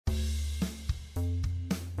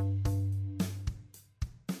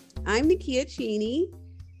I'm Nikia Chaney.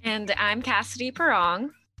 And I'm Cassidy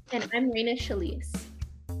Parong. And I'm Raina, Chelise.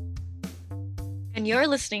 And you're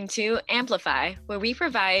listening to Amplify, where we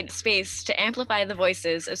provide space to amplify the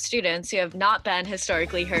voices of students who have not been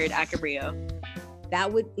historically heard at Cabrillo.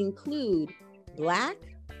 That would include Black,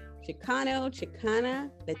 Chicano, Chicana,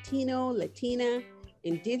 Latino, Latina,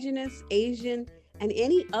 Indigenous, Asian, and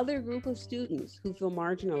any other group of students who feel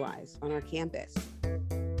marginalized on our campus.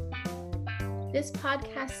 This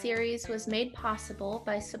podcast series was made possible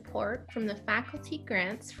by support from the Faculty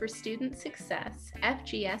Grants for Student Success,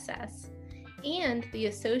 FGSS, and the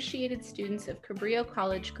Associated Students of Cabrillo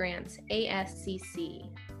College Grants, ASCC.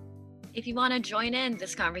 If you want to join in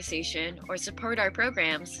this conversation or support our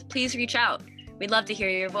programs, please reach out. We'd love to hear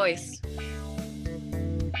your voice.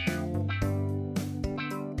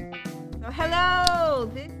 So hello,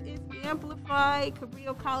 this is Amplify,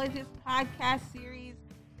 Cabrillo College's podcast series,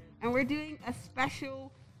 and we're doing a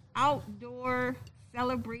special outdoor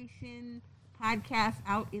celebration podcast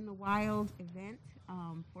out in the wild event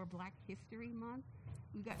for Black History Month.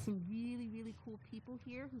 We've got some really, really cool people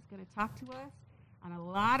here who's going to talk to us, and a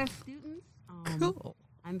lot of students. Cool.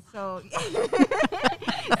 And so,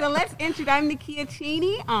 so let's introduce. I'm Nikia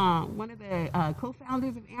Chaney, one of the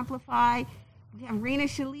co-founders of Amplify. We have Raina,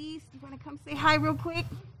 Chelise. You want to come say hi real quick?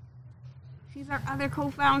 She's our other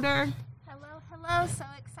co-founder. Hello. So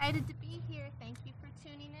excited to be here. Thank you for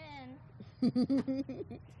tuning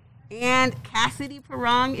in. And Cassidy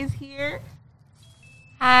Parong is here.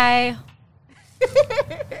 Hi.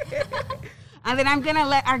 And then I'm going to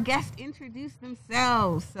let our guests introduce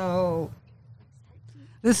themselves. So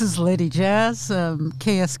This is Lady Jazz,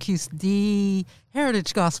 KSQD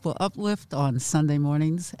Heritage Gospel Uplift on Sunday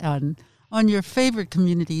mornings on your favorite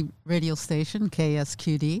community radio station,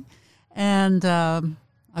 KSQD. And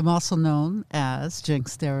I'm also known as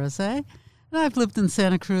Jinx Deraze. And I've lived in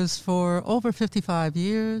Santa Cruz for over 55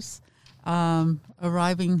 years,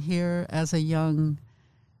 arriving here as a young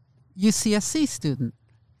UCSC student,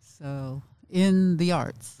 so in the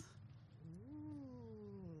arts.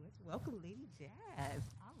 let's welcome Lady Jazz.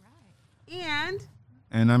 All right.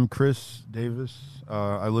 And I'm Chris Davis.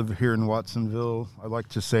 I live here in Watsonville. I like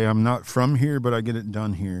to say I'm not from here, but I get it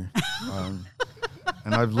done here.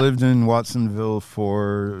 And I've lived in Watsonville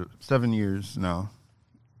for 7 years now.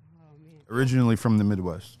 Oh, man. Originally from the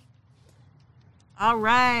Midwest. All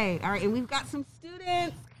right. And we've got some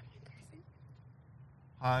students.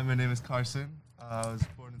 Hi, my name is Carson. I was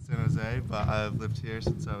born in San Jose, but I've lived here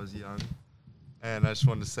since I was young. And I just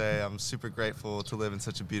wanted to say I'm super grateful to live in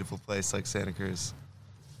such a beautiful place like Santa Cruz.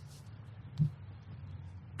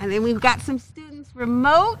 And then we've got some students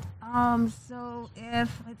remote. So if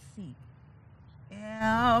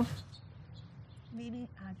maybe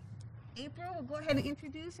April will go ahead and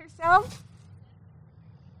introduce herself.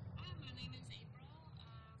 Hi, my name is April.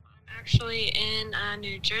 I'm actually in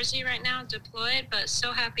New Jersey right now, deployed, but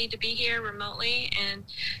so happy to be here remotely and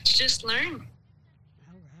to just learn.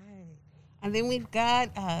 All right. And then we've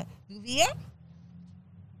got Yuvia.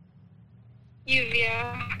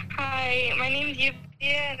 Yuvia. Hi, my name is Yuvia,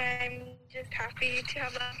 and I'm just happy to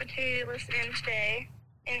have the opportunity to listen in today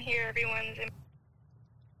and hear everyone's.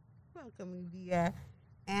 Welcome, Yuvia.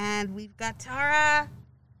 And we've got Tara.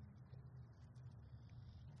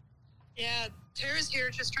 Yeah, Tara's here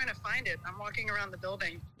just trying to find it. I'm walking around the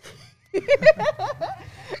building.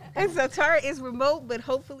 And so Tara is remote, but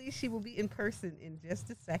hopefully she will be in person in just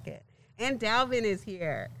a second. And Dalvin is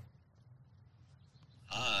here.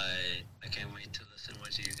 Hi, I can't wait to listen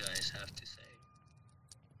what you guys have to say.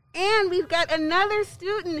 And we've got another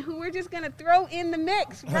student who we're just going to throw in the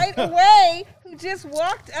mix right away, who just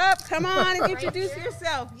walked up. Come on and introduce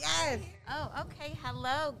yourself. Yes. Oh, okay.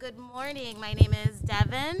 Hello. Good morning. My name is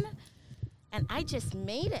Devin, and I just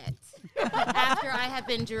made it after I have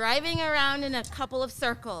been driving around in a couple of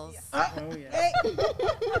circles. Oh, yeah.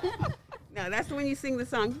 No, that's when you sing the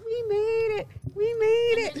song, we made it, we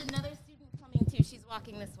made it. There's another student coming, too. She's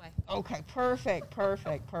walking this way. Okay, perfect.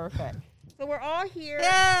 So we're all here.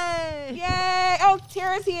 Yay! Yay! Oh,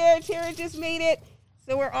 Tara's here. Tara just made it.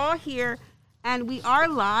 So we're all here, and we are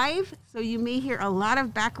live, so you may hear a lot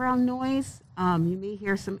of background noise. You may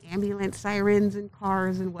hear some ambulance sirens and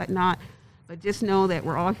cars and whatnot, but just know that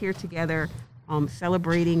we're all here together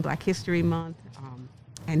celebrating Black History Month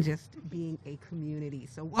and just being a community.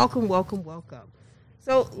 So welcome.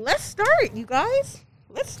 So let's start, you guys.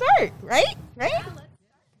 Let's start, right?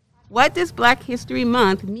 What does Black History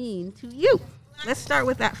Month mean to you? Let's start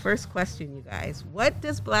with that first question, you guys. What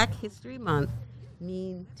does Black History Month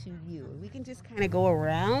mean to you? We can just kind of go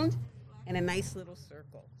around in a nice little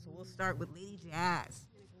circle. So we'll start with Lady Jazz.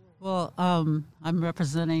 Well, I'm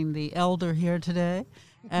representing the elder here today,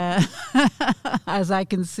 as I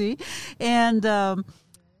can see. And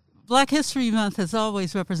Black History Month has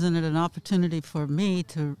always represented an opportunity for me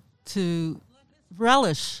to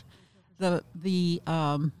relish the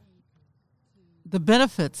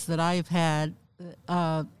benefits that I've had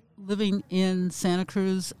living in Santa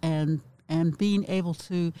Cruz and being able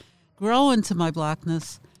to grow into my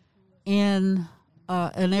Blackness in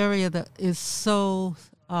an area that is so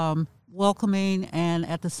welcoming and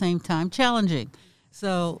at the same time challenging.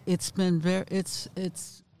 So it's been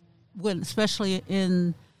especially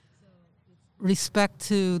in respect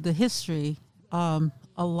to the history, a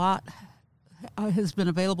lot has been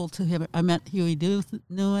available to him. I met Huey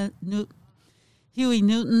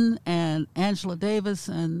Newton and Angela Davis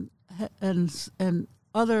and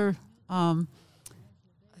other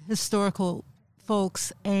historical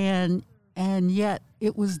folks, and yet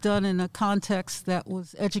it was done in a context that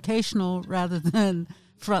was educational rather than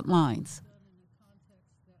front lines.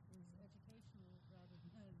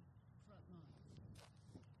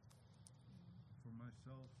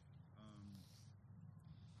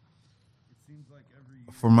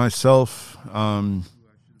 For myself,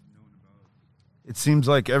 it seems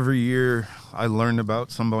like every year I learn about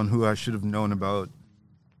someone who I should have known about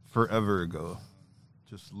forever ago.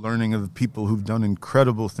 Just learning of people who've done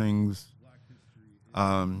incredible things.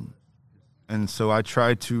 And so I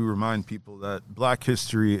try to remind people that Black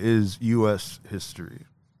history is U.S. history.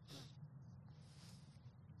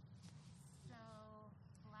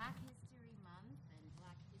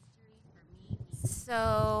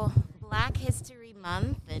 So Black History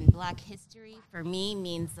Month and Black history for me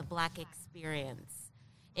means the Black experience.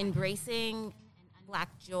 Embracing Black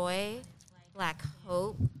joy, Black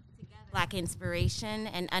hope, Black inspiration,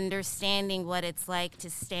 and understanding what it's like to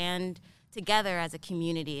stand together as a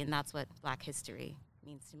community, and that's what Black history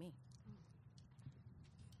means to me.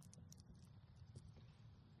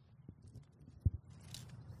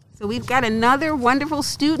 So we've got another wonderful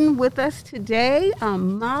student with us today,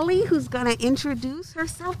 Molly, who's going to introduce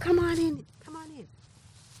herself. Come on in. Come on in.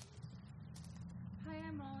 Hi,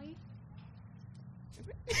 I'm Molly.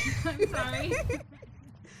 I'm sorry.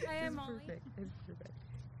 Hi, I'm Molly.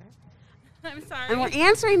 I'm sorry. And we're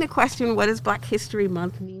answering the question, what does Black History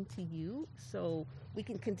Month mean to you? So we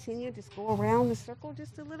can continue, just go around the circle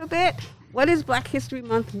just a little bit. What does Black History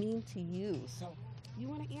Month mean to you? So you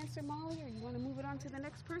want to answer, Molly, or you want to move it on to the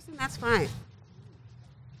next person? That's fine.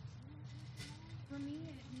 For me,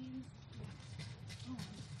 it means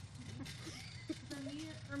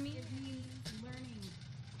for me it means learning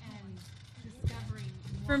and discovering.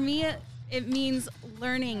 For me, it means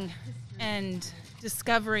learning and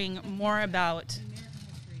discovering more about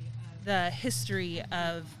the history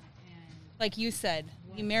of, like you said,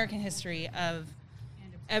 the American history of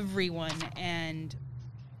everyone and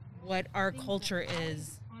what our culture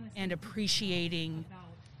is, and appreciating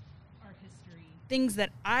things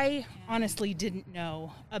that I honestly didn't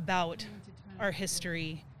know about our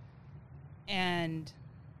history, and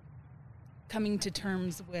coming to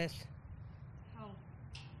terms with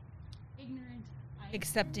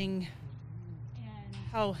accepting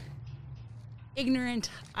how ignorant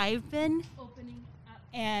I've been,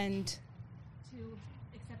 and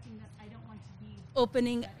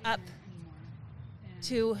opening up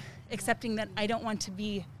to accepting that I don't want to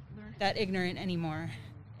be that ignorant anymore,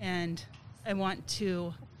 and I want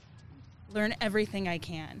to learn everything I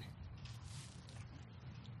can.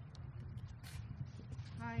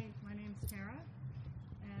 Hi,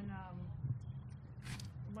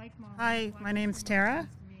 my name's Tara,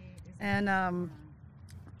 and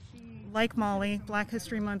like Molly, Black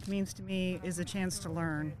History Month means to me is a chance to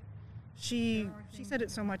learn. She said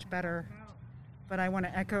it so much better, but I want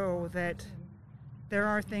to echo that there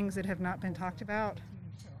are things that have not been talked about.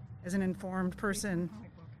 As an informed person,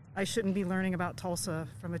 I shouldn't be learning about Tulsa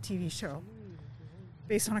from a TV show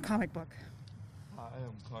based on a comic book. Hi,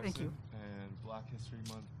 I'm Carson. Thank you. And Black History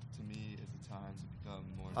Month to me is a time to become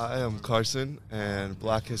more. I am Carson, and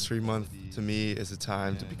Black History Month to me is a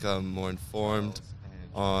time to become more informed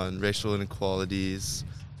on racial inequalities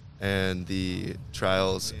and the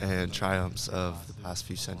trials and triumphs of the past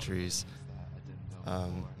few centuries.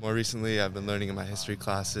 More recently, I've been learning in my history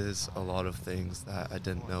classes a lot of things that I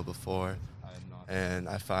didn't know before, and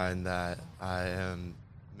I find that I am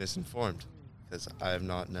misinformed because I have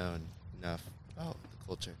not known enough about the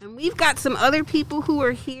culture. And we've got some other people who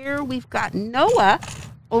are here. We've got Noah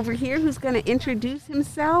over here who's going to introduce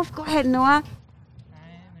himself. Go ahead, Noah.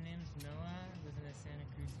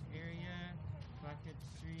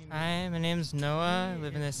 Hi, my name's Noah. I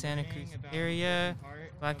live in the Santa Cruz area.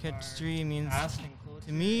 Black history means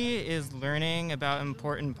to me is learning about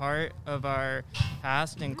important part of our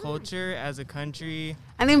past and culture as a country.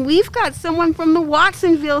 And then we've got someone from the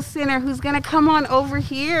Watsonville Center who's going to come on over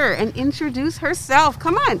here and introduce herself.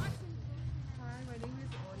 Come on.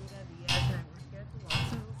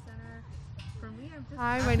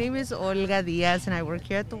 Hi, my name is Olga Diaz, and I work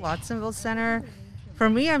here at the Watsonville Center. For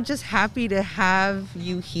me, I'm just happy to have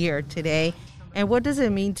you here today. And what does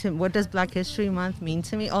Black History Month mean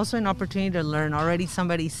to me? Also an opportunity to learn. Already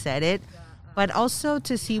somebody said it, but also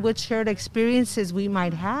to see what shared experiences we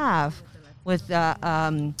might have with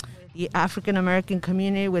the African American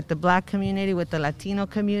community, with the Black community, with the Latino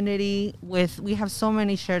community. We have so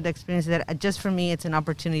many shared experiences that just for me, it's an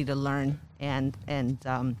opportunity to learn and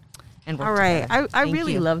work All right. together. I Thank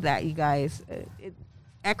really you. love that, you guys.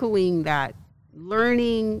 Echoing that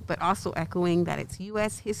learning, but also echoing that it's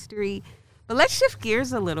U.S. history. But let's shift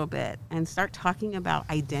gears a little bit and start talking about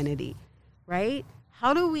identity, right?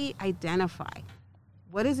 How do we identify?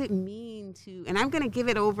 What does it mean to, and I'm going to give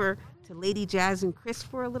it over to Lady Jazz and Chris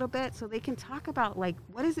for a little bit so they can talk about, like,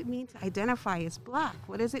 what does it mean to identify as Black?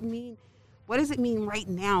 What does it mean? What does it mean right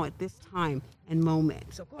now at this time and moment?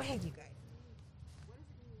 So go ahead, you guys.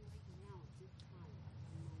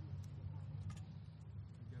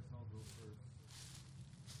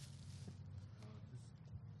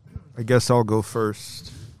 I guess I'll go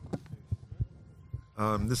first.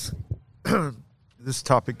 This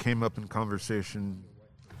topic came up in conversation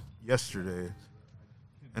yesterday,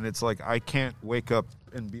 and it's like I can't wake up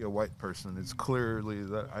and be a white person. It's clearly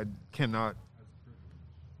that I cannot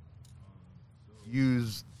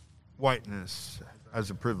use whiteness as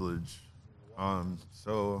a privilege.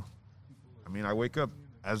 So, I mean, I wake up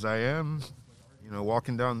as I am,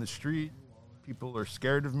 walking down the street. People are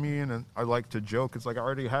scared of me, and I like to joke. It's like, I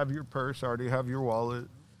already have your purse, I already have your wallet.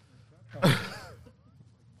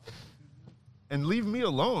 And leave me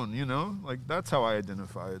alone, Like, that's how I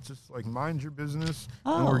identify. It's just like, mind your business,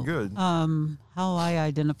 and we're good. How I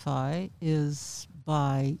identify is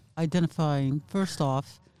by identifying, first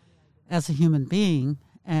off, as a human being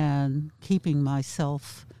and keeping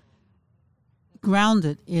myself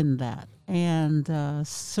grounded in that. And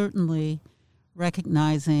certainly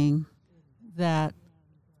recognizing that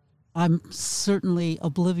I'm certainly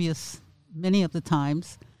oblivious many of the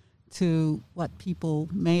times to what people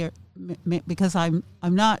may because I'm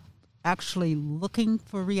not actually looking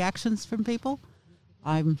for reactions from people.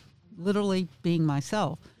 I'm literally being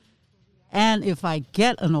myself. And if I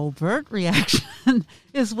get an overt reaction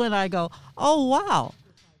is when I go, oh, wow,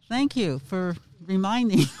 thank you for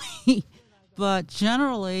reminding me. But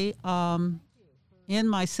generally, in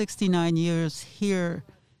my 69 years here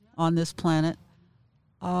on this planet,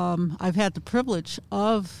 I've had the privilege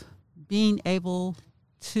of being able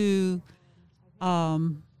to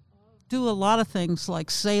do a lot of things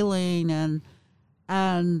like sailing and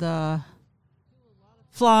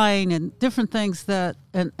flying and different things that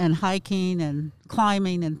and hiking and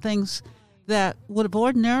climbing and things that would have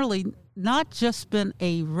ordinarily not just been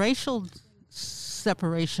a racial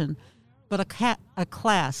separation, but a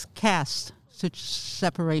caste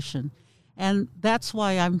separation. And that's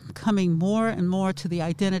why I'm coming more and more to the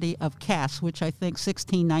identity of caste, which I think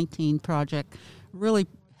 1619 Project really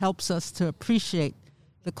helps us to appreciate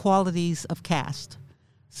the qualities of caste.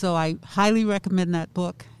 So I highly recommend that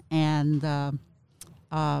book. And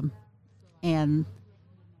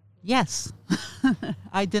yes,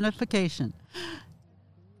 identification.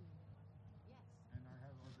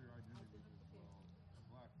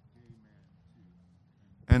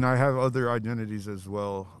 And I have other identities as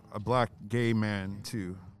well. A Black gay man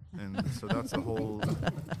too, and so that's a whole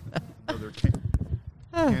other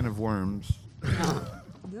can of worms.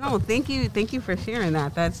 No, thank you for sharing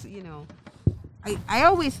that. That's I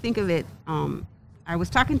always think of it. I was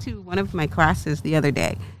talking to one of my classes the other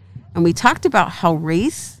day, and we talked about how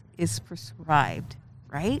race is prescribed,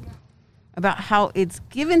 right? About how it's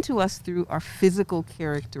given to us through our physical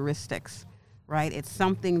characteristics, right? It's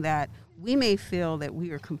something that we may feel that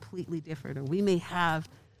we are completely different, or we may have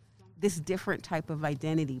this different type of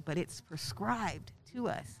identity, but it's prescribed to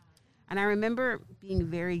us. And I remember being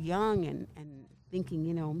very young and thinking,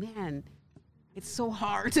 man, it's so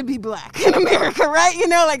hard to be Black in America, right?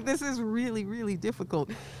 Like, this is really, really difficult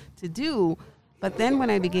to do. But then when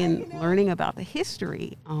I began learning about the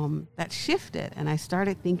history, that shifted, and I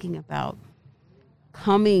started thinking about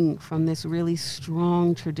coming from this really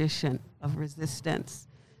strong tradition of resistance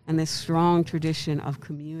and this strong tradition of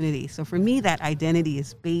community. So for me, that identity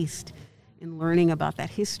is based in learning about that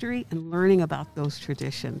history and learning about those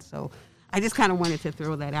traditions. So I just kind of wanted to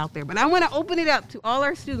throw that out there. But I want to open it up to all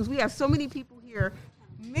our students. We have so many people here,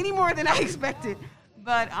 many more than I expected.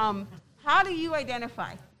 But how do you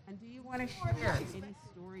identify? And do you want to share any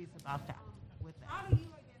stories about that with us? How do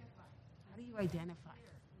you identify?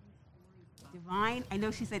 Divine? I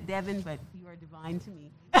know she said Devin, but you are divine to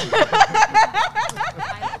me. I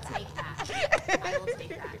will take that. I will take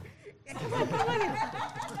that.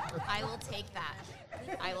 I will take that.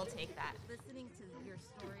 I will take that. Listening to your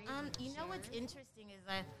stories. You know what's interesting is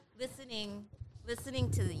listening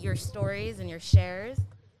to your stories and your shares.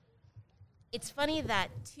 It's funny that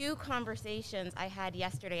two conversations I had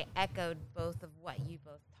yesterday echoed both of what you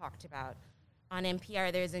both talked about. On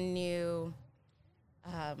NPR, there's a new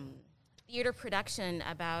theater production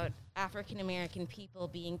about African American people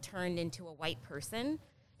being turned into a white person.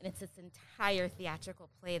 And it's this entire theatrical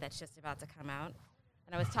play that's just about to come out.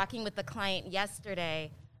 And I was talking with the client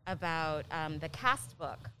yesterday about the cast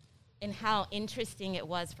book and how interesting it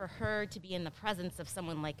was for her to be in the presence of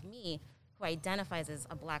someone like me who identifies as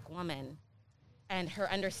a black woman and her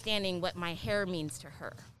understanding what my hair means to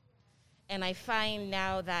her. And I find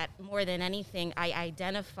now that more than anything, I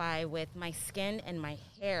identify with my skin and my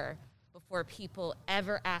hair before people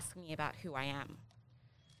ever ask me about who I am.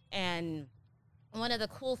 And one of the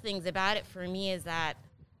cool things about it for me is that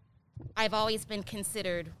I've always been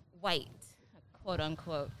considered white, quote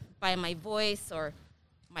unquote, by my voice or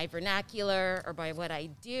my vernacular or by what I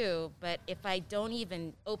do. But if I don't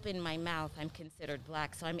even open my mouth, I'm considered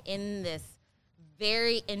black. So I'm in this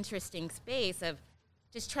very interesting space of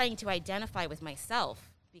just trying to identify with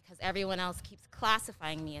myself because everyone else keeps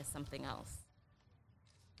classifying me as something else.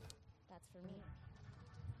 That's for me.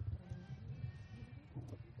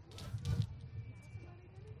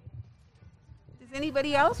 Does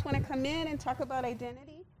anybody else want to come in and talk about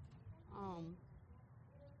identity?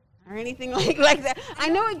 Or anything like that? I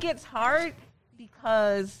know it gets hard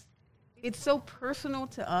because it's so personal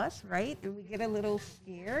to us, right? And we get a little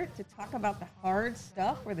scared to talk about the hard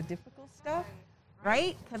stuff or the difficult stuff,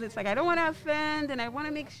 right? Because it's like, I don't want to offend, and I want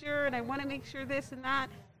to make sure, and I want to make sure this and that.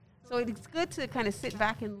 So it's good to kind of sit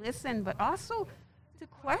back and listen, but also to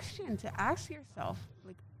question, to ask yourself,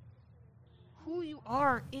 like, who you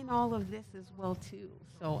are in all of this as well, too.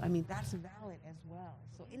 So, I mean, that's valid as well.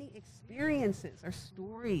 So any experiences or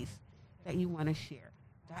stories that you want to share,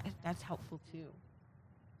 that's helpful, too.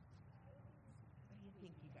 What do you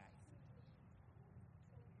think, you guys?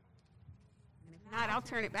 And if not, I'll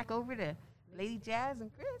turn it back over to Lady Jazz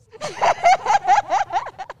and Chris.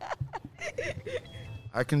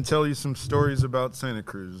 I can tell you some stories about Santa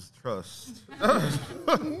Cruz, trust.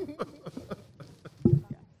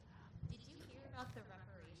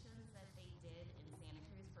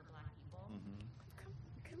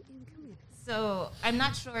 So I'm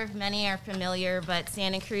not sure if many are familiar, but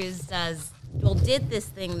Santa Cruz did this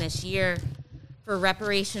thing this year for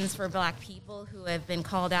reparations for black people who have been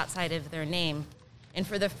called outside of their name. And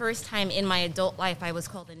for the first time in my adult life, I was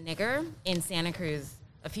called a nigger in Santa Cruz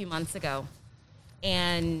a few months ago.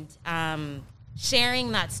 And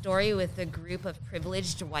sharing that story with a group of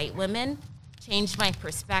privileged white women changed my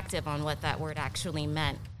perspective on what that word actually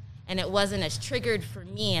meant. And it wasn't as triggered for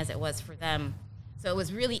me as it was for them. So it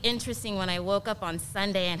was really interesting when I woke up on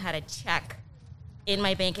Sunday and had a check in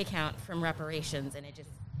my bank account from reparations, and it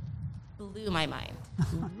just blew my mind.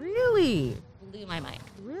 Really? Blew my mind.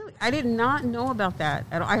 Really? I did not know about that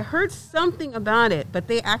at all. I heard something about it, but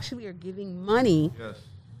they actually are giving money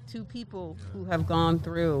to people who have gone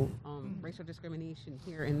through racial discrimination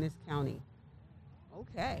here in this county.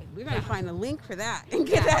 Okay, we're going to find a link for that and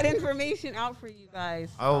get that information out for you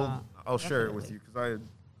guys. I'll share it with you because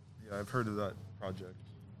I've heard of that project.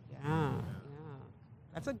 Yeah.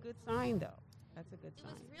 That's a good sign, though. That's a good sign.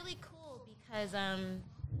 It was really cool because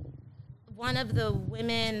one of the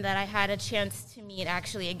women that I had a chance to meet,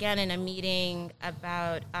 actually, again, in a meeting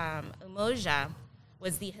about Umoja,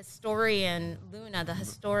 was the historian, Luna, the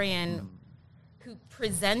historian who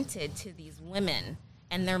presented to these women,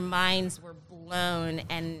 and their minds were blown.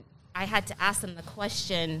 And I had to ask them the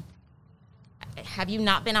question, have you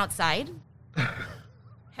not been outside?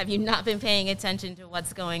 Have you not been paying attention to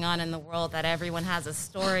what's going on in the world, that everyone has a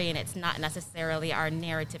story and it's not necessarily our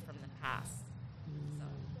narrative from the past?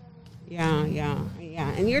 So. Yeah.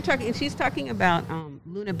 And she's talking about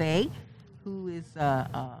Luna Bay, who is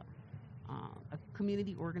a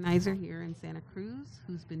community organizer here in Santa Cruz,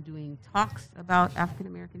 who's been doing talks about African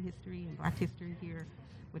American history and Black history here,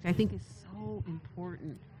 which I think is so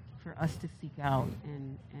important for us to seek out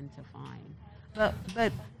and to find.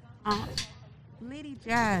 But Lady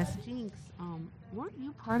Jazz, Jinx, weren't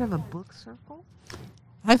you part of a book circle?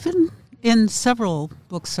 I've been in several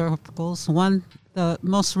book circles. One,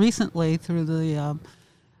 most recently through the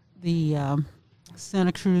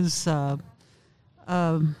Santa Cruz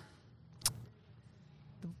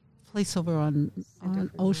place over on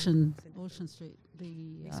Ocean Street,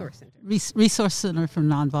 the Resource Center. Resource Center for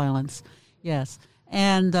Nonviolence. Yes,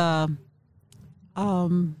 and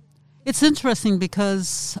it's interesting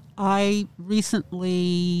because I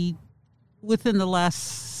recently, within the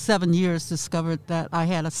last 7 years, discovered that I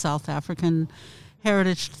had a South African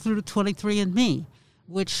heritage through 23andMe,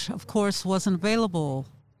 which of course wasn't available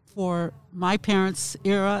for my parents'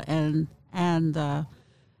 era and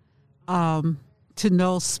to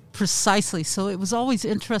know precisely. So it was always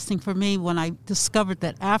interesting for me when I discovered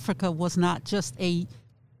that Africa was not just a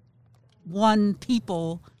one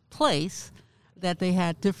people place, that they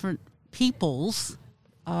had different peoples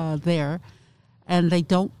there, and they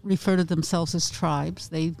don't refer to themselves as tribes.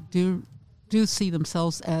 They do see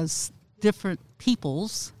themselves as different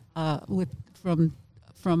peoples from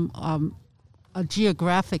a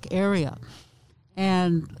geographic area,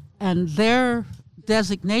 and their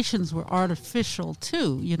designations were artificial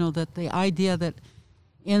too. You know, that the idea that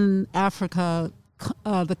in Africa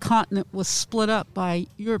the continent was split up by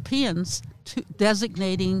Europeans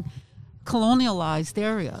designating colonialized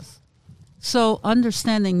areas. So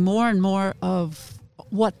understanding more and more of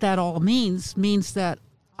what that all means that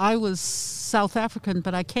I was South African,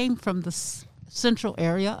 but I came from the central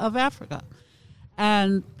area of Africa,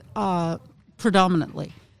 and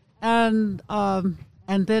predominantly, and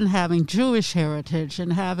then having Jewish heritage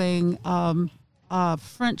and having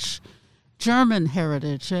French, German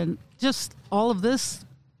heritage, and just all of this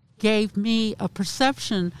gave me a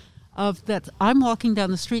perception of that I'm walking down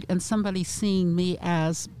the street and somebody's seeing me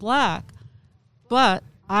as black, but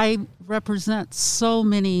I represent so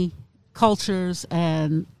many cultures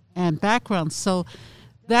and backgrounds. So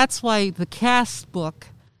that's why the CAST book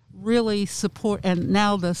really and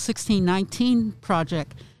now the 1619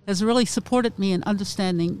 project has really supported me in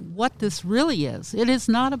understanding what this really is. It is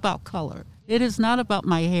not about color. It is not about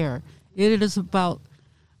my hair. It is about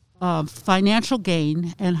financial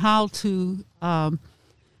gain and how to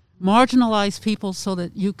marginalize people so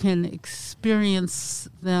that you can experience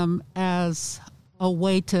them as a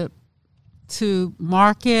way to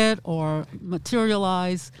market or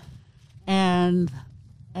materialize, and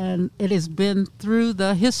it has been through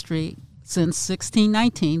the history since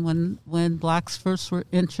 1619 when blacks first were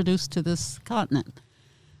introduced to this continent.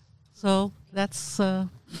 So that's a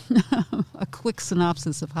quick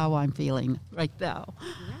synopsis of how I'm feeling right now.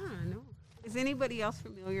 Yeah, no. Is anybody else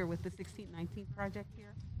familiar with the 1619 project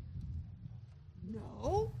here?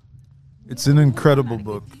 No? It's an incredible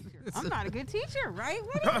book. I'm not a good teacher, right?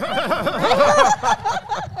 What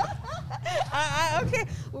okay,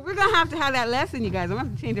 well, we're going to have that lesson, you guys. I'm going to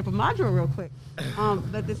have to change up a module real quick.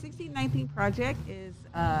 But the 1619 project is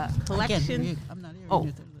a collection. I'm not hearing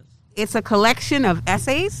you through this. It's a collection of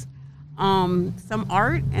essays, some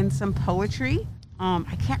art, and some poetry.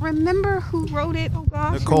 I can't remember who wrote it. Oh,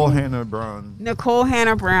 gosh. Nicole Hannah Brown. Nicole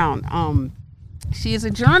Hannah Brown. She is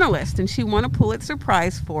a journalist, and she won a Pulitzer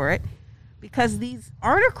Prize for it because these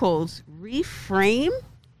articles reframe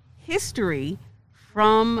history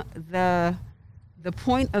from the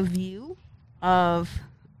point of view of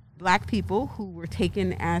black people who were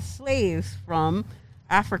taken as slaves from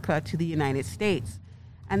Africa to the United States.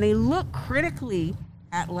 And they look critically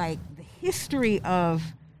at like the history of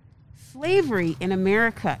slavery in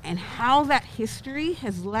America and how that history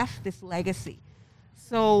has left this legacy.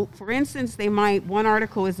 So, for instance, one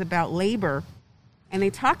article is about labor, and they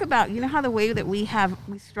talk about, you know how the way that we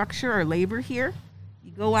structure our labor here?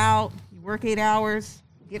 You go out, you work 8 hours,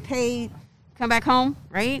 get paid, come back home,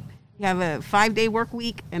 right? You have a 5-day work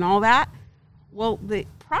week and all that. Well, the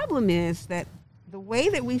problem is that the way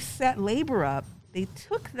that we set labor up, they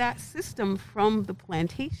took that system from the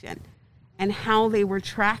plantation and how they were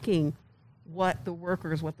tracking what the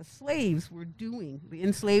workers, what the slaves were doing, the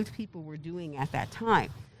enslaved people were doing at that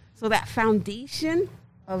time. So that foundation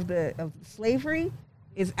of slavery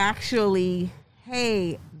is actually,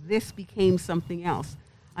 hey, this became something else.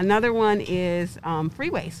 Another one is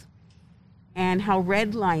freeways and how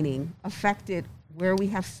redlining affected where we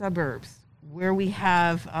have suburbs, where we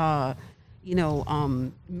have,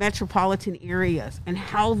 metropolitan areas, and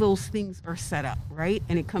how those things are set up, right?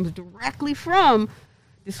 And it comes directly from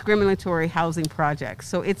discriminatory housing projects.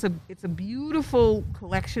 So it's a beautiful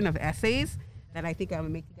collection of essays that I think I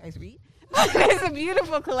would make you guys read. It's a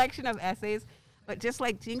beautiful collection of essays. But just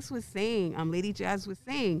like Jinx was saying, Lady Jazz was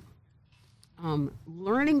saying,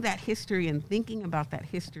 learning that history and thinking about that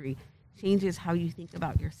history changes how you think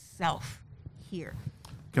about yourself here.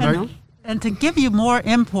 And to give you more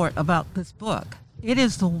import about this book, it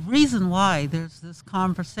is the reason why there's this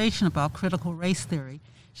conversation about critical race theory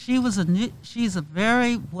She's a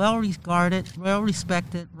very well-regarded,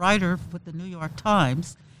 well-respected writer with the New York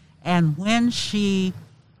Times, and when she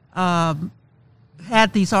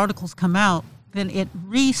had these articles come out, then it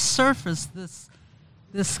resurfaced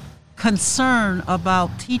this concern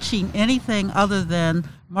about teaching anything other than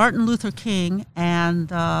Martin Luther King and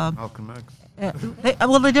Malcolm X.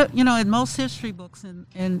 They don't, in most history books,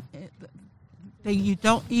 you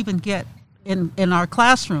don't even get in our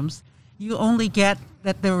classrooms. You only get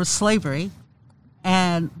that there was slavery,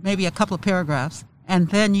 and maybe a couple of paragraphs, and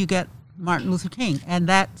then you get Martin Luther King, and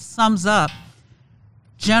that sums up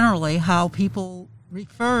generally how people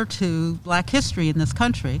refer to Black history in this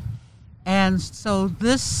country. And so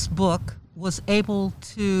this book was able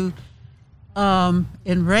to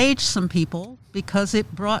enrage some people because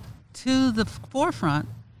it brought to the forefront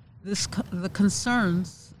the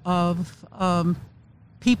concerns of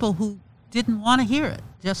people who didn't want to hear it,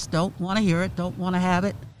 just don't want to hear it, don't want to have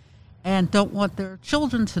it, and don't want their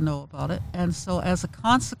children to know about it. And so as a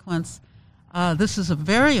consequence, this is a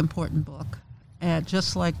very important book. And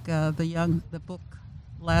just like the book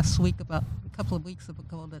last week, about a couple of weeks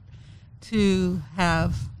ago, that to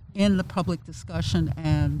have in the public discussion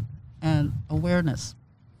and awareness.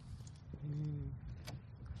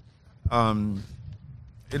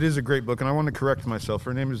 It is a great book, and I want to correct myself.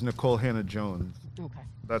 Her name is Nicole Hannah Jones. Okay.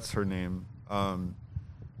 That's her name. And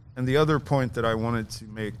the other point that I wanted to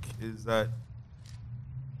make is that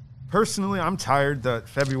personally, I'm tired that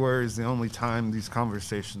February is the only time these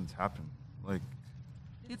conversations happen. Like,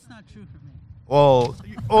 it's not true for me. Well,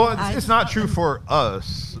 it's not true for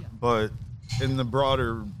us, but in the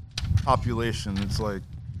broader population, it's like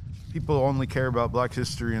people only care about Black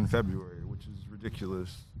history in February, which is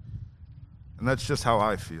ridiculous. And that's just how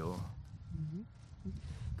I feel.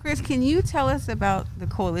 Chris, can you tell us about the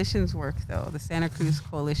coalition's work, though, the Santa Cruz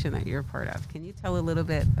Coalition that you're a part of? Can you tell a little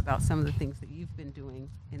bit about some of the things that you've been doing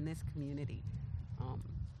in this community?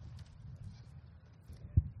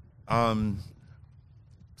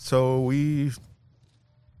 So we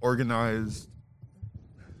organized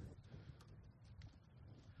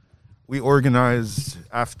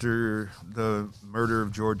after the murder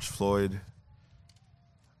of George Floyd.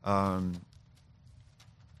 And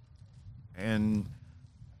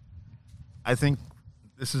I think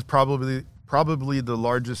this is probably the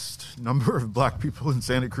largest number of Black people in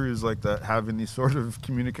Santa Cruz like that have any sort of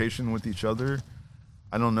communication with each other.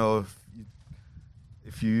 I don't know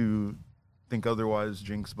if you think otherwise,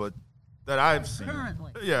 Jinx, but that I've seen.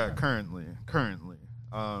 Currently. Yeah, currently.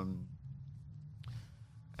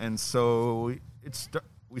 And so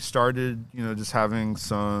we started, just having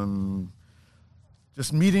some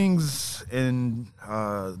meetings in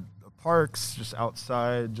parks, just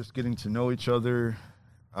outside, just getting to know each other.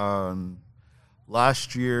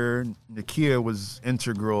 Last year, Nikia was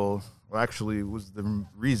integral, actually was the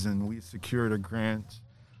reason we secured a grant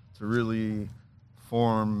to really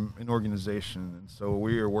form an organization. And so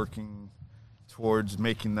we are working towards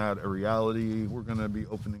making that a reality. We're going to be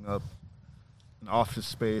opening up an office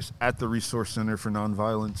space at the Resource Center for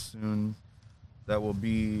Nonviolence soon that will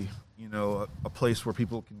be, a place where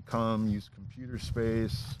people can come, use computer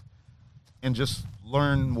space, and just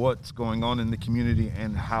learn what's going on in the community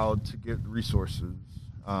and how to get resources.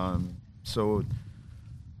 So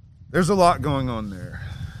there's a lot going on there.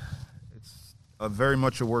 It's very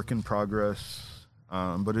much a work in progress,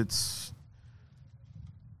 but it's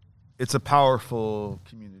a powerful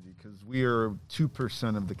community because we are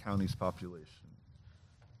 2% of the county's population.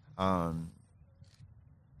 And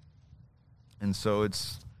so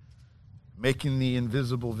it's making the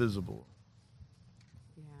invisible visible.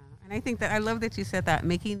 And I think that I love that you said that,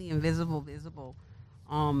 making the invisible visible,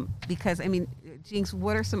 because Jinx,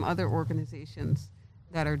 what are some other organizations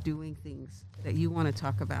that are doing things that you want to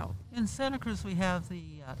talk about? In Santa Cruz, we have the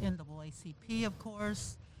NAACP, of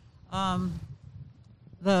course. We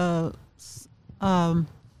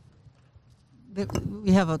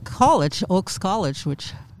have a college, Oaks College,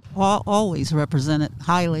 which always represented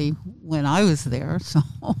highly when I was there. So,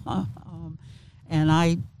 and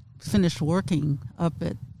I finished working up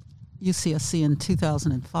at UCSC in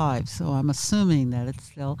 2005, so I'm assuming that it's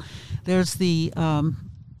still. There's the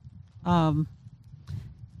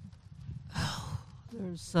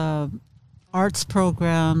arts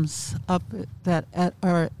programs up that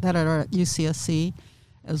are at UCSC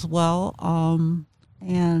as well,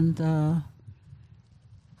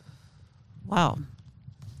 wow.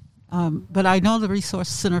 But I know the Resource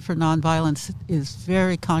Center for Nonviolence is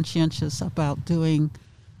very conscientious about doing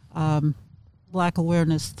Black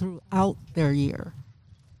awareness throughout their year.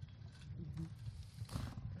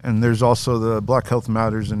 And there's also the Black Health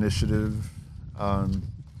Matters initiative.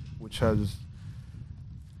 which has,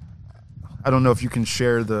 I don't know if you can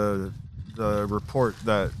share the report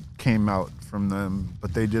that came out from them,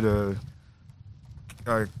 but they did a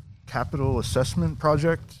capital assessment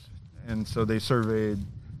project, and so they surveyed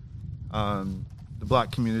the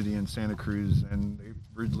Black community in Santa Cruz, and they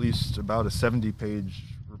released about a 70-page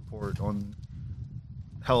report on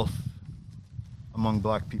health among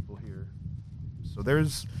Black people here. So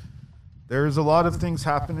there's a lot of things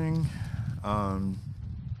happening.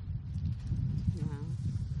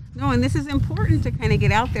 No, and this is important to kind of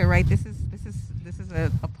get out there, right? This is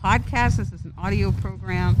a podcast. This is an audio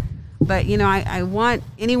program, but I want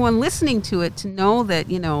anyone listening to it to know that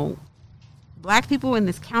Black people in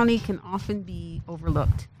this county can often be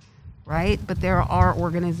overlooked, right? But there are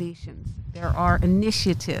organizations, there are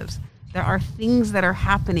initiatives, there are things that are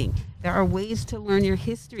happening. There are ways to learn your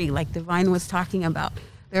history, like Divine was talking about.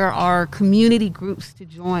 There are community groups to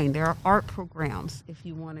join. There are art programs if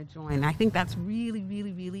you want to join. I think that's really,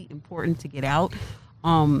 really, really important to get out.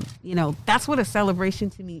 That's what a celebration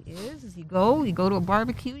to me is you go to a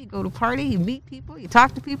barbecue, you go to a party, you meet people, you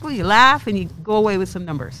talk to people, you laugh, and you go away with some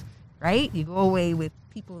numbers. Right? You go away with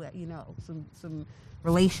people that some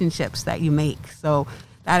relationships that you make. So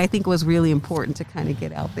that I think was really important to kind of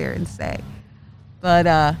get out there and say.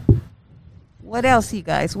 But what else, you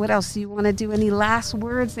guys? What else? Do you want to do any last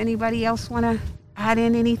words? Anybody else want to add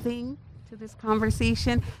in anything to this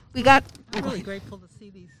conversation? I'm really grateful to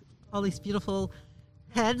see all these beautiful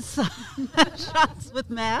heads shots with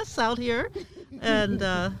masks out here. And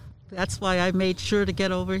that's why I made sure to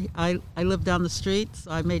get over. I live down the street, so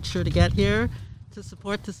I made sure to get here to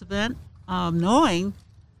support this event, knowing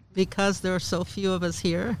because there are so few of us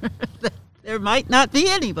here that there might not be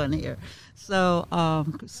anyone here. So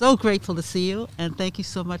so grateful to see you, and thank you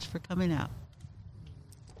so much for coming out.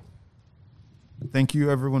 Thank you,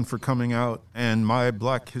 everyone, for coming out. And my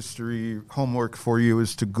Black History homework for you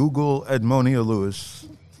is to Google Edmonia Lewis.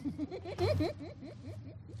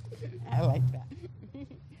 I like that.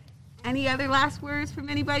 Any other last words from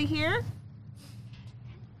anybody here?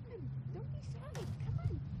 Don't be shy.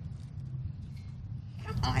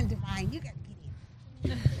 Come on, Divine. You got to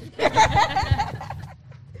get in.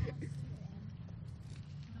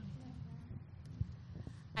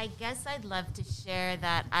 I guess I'd love to share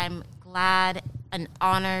that I'm glad and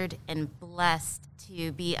honored and blessed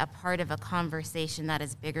to be a part of a conversation that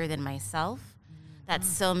is bigger than myself, that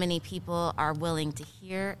so many people are willing to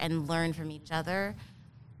hear and learn from each other.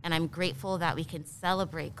 And I'm grateful that we can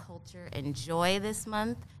celebrate culture and joy this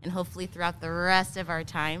month and hopefully throughout the rest of our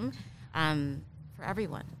time for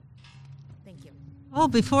everyone. Thank you. Oh,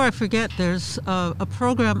 before I forget, there's a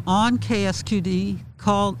program on KSQD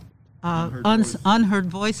called Unheard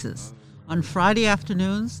Voices on Friday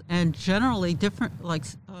afternoons, and generally different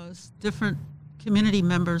community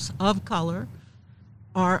members of color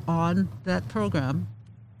are on that program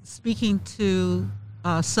speaking to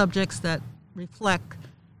subjects that reflect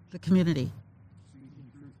the community.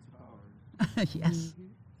 Yes.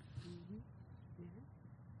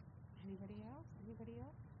 Anybody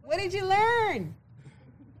else? What did you learn?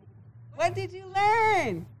 What did you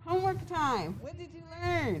learn? Homework time. What did you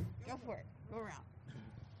learn? Go for it. Go around.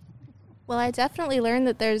 Well, I definitely learned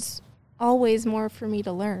that there's always more for me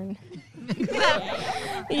to learn.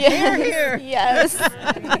 Yes. Here. Yes. That's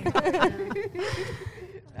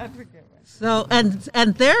a good one. So,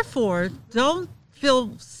 and therefore, don't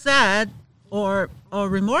feel sad or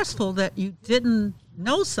remorseful that you didn't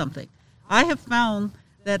know something. I have found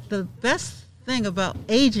that the best thing about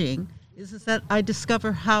aging is that I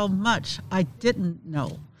discover how much I didn't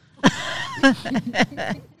know.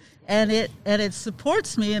 and it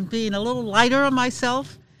supports me in being a little lighter on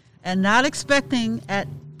myself and not expecting at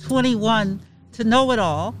 21 to know it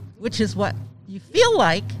all, which is what you feel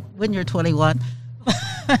like when you're 21.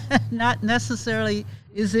 Not necessarily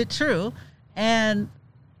is it true. And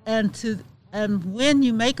when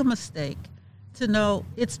you make a mistake, to know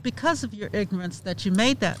it's because of your ignorance that you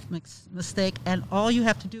made that mistake, and all you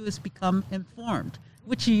have to do is become informed,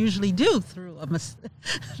 which you usually do through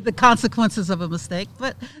the consequences of a mistake,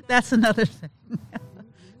 but that's another thing.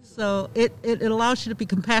 So it allows you to be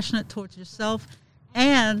compassionate towards yourself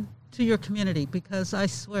and to your community, because I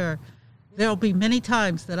swear there'll be many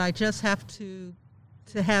times that I just have to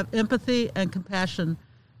have empathy and compassion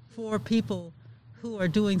for people who are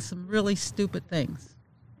doing some really stupid things.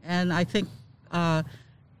 And I think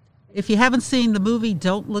if you haven't seen the movie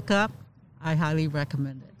Don't Look Up, I highly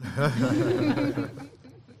recommend it.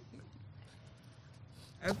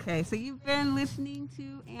 Okay, so you've been listening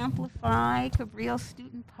to Amplify, Cabrillo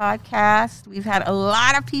Student Podcast. We've had a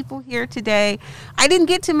lot of people here today. I didn't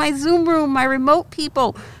get to my Zoom room, my remote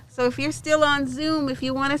people. So if you're still on Zoom, if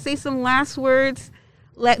you want to say some last words,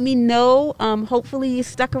 let me know. Hopefully you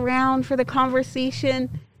stuck around for the conversation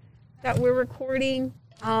that we're recording.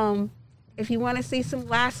 If you want to say some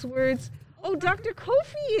last words. Oh, Dr.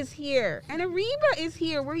 Kofi is here and Ariba is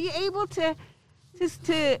here. Were you able to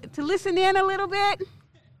listen in a little bit?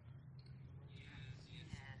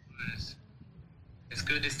 It's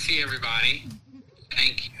good to see everybody.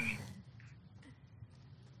 Thank you.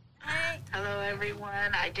 Hi. Hello,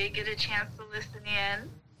 everyone. I did get a chance to listen in.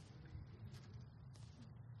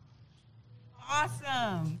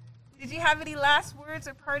 Awesome. Did you have any last words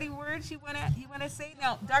or party words you wanna say?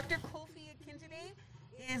 Now, Dr. Kofi Akindade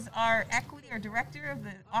is our equity or director of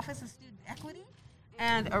the Office of Student Equity,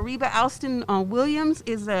 and Ariba Alston Williams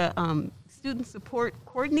is a student support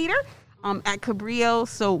coordinator at Cabrillo.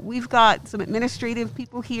 So we've got some administrative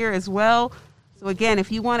people here as well. So again, if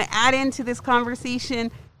you want to add into this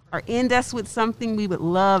conversation or end us with something, we would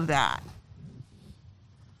love that.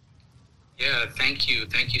 Yeah, thank you.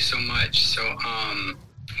 Thank you so much. So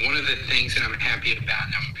one of the things that I'm happy about,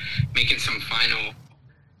 and I'm making some final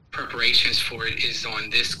preparations for it, is on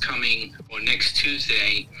this next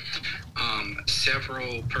Tuesday,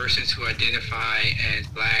 several persons who identify as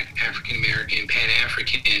Black, African American,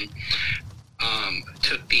 Pan-African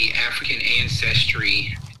took the African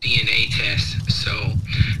ancestry DNA test. So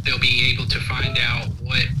they'll be able to find out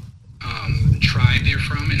what tribe they're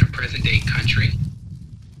from in a present day country.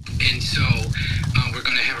 And so we're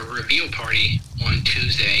going to have a reveal party on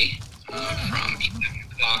Tuesday from 11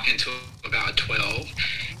 o'clock until about 12.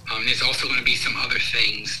 There's also going to be some other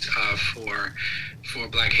things for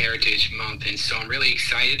Black Heritage Month. And so I'm really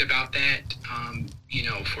excited about that,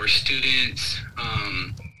 for students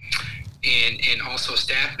and also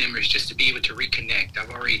staff members, just to be able to reconnect.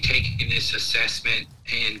 I've already taken this assessment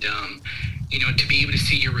and, to be able to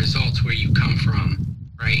see your results where you come from,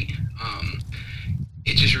 right?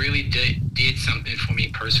 It just really did something for me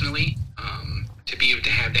personally, to be able to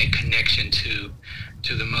have that connection to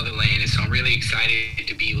the motherland. And so I'm really excited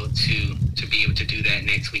to be able to do that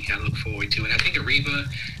next week. I look forward to it. And I think Ariba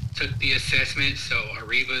took the assessment, so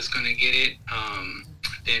Ariba is going to get it.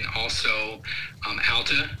 Then also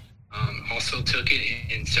Alta also took it,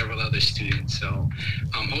 and several other students. So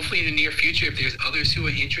hopefully in the near future, if there's others who are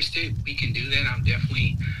interested, we can do that. I'm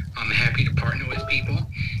definitely happy to partner with people.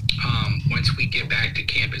 Once we get back to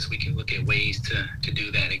campus, we can look at ways to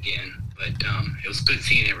do that again. But it was good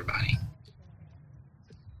seeing everybody.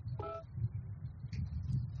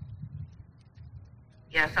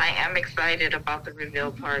 Yes, I am excited about the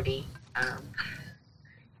reveal party,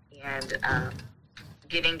 and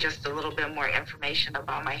getting just a little bit more information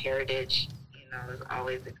about my heritage, is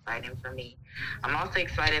always exciting for me. I'm also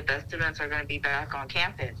excited that students are going to be back on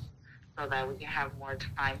campus so that we can have more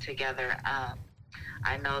time together.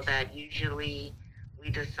 I know that usually we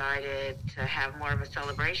decided to have more of a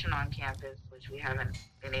celebration on campus, which we haven't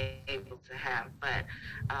been able to have, but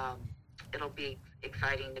it'll be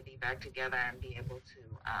exciting to be back together and be able to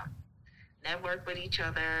network with each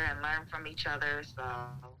other and learn from each other. So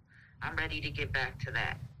I'm ready to get back to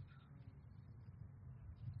that.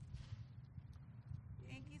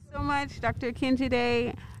 Thank you so much, Dr.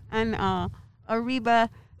 Akindade and Ariba.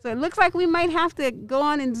 So it looks like we might have to go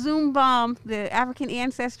on and Zoom bomb the African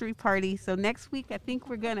Ancestry Party. So next week, I think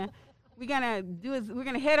we're gonna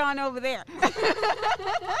head on over there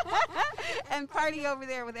and party over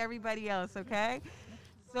there with everybody else. Okay.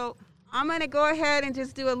 So I'm gonna go ahead and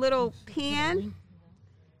just do a little pan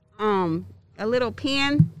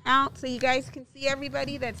out so you guys can see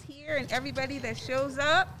everybody that's here and everybody that shows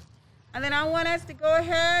up. And then I want us to go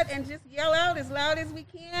ahead and just yell out as loud as we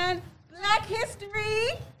can, Black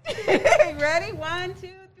History. Ready? 1, 2,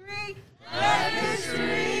 3. Black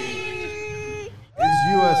History is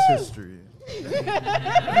U.S. history.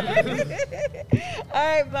 All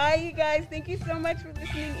right, bye, you guys. Thank you so much for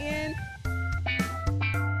listening in.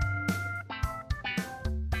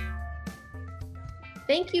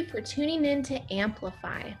 Thank you for tuning in to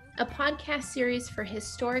Amplify, a podcast series for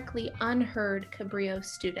historically unheard Cabrillo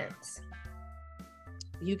students.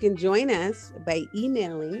 You can join us by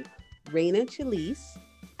emailing Raina Chelise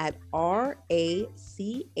at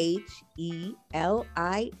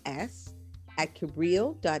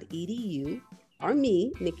racheliS@cabrillo.edu, or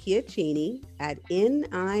me, Nikia Chaney, at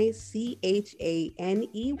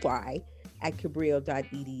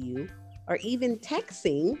NICHANEY@cabrillo.edu, or even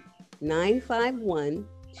texting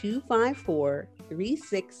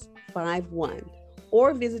 951-254-3651,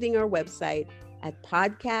 or visiting our website at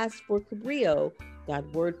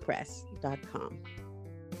podcastforcabrillo.wordpress.com.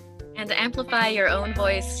 And amplify your own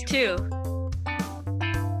voice too.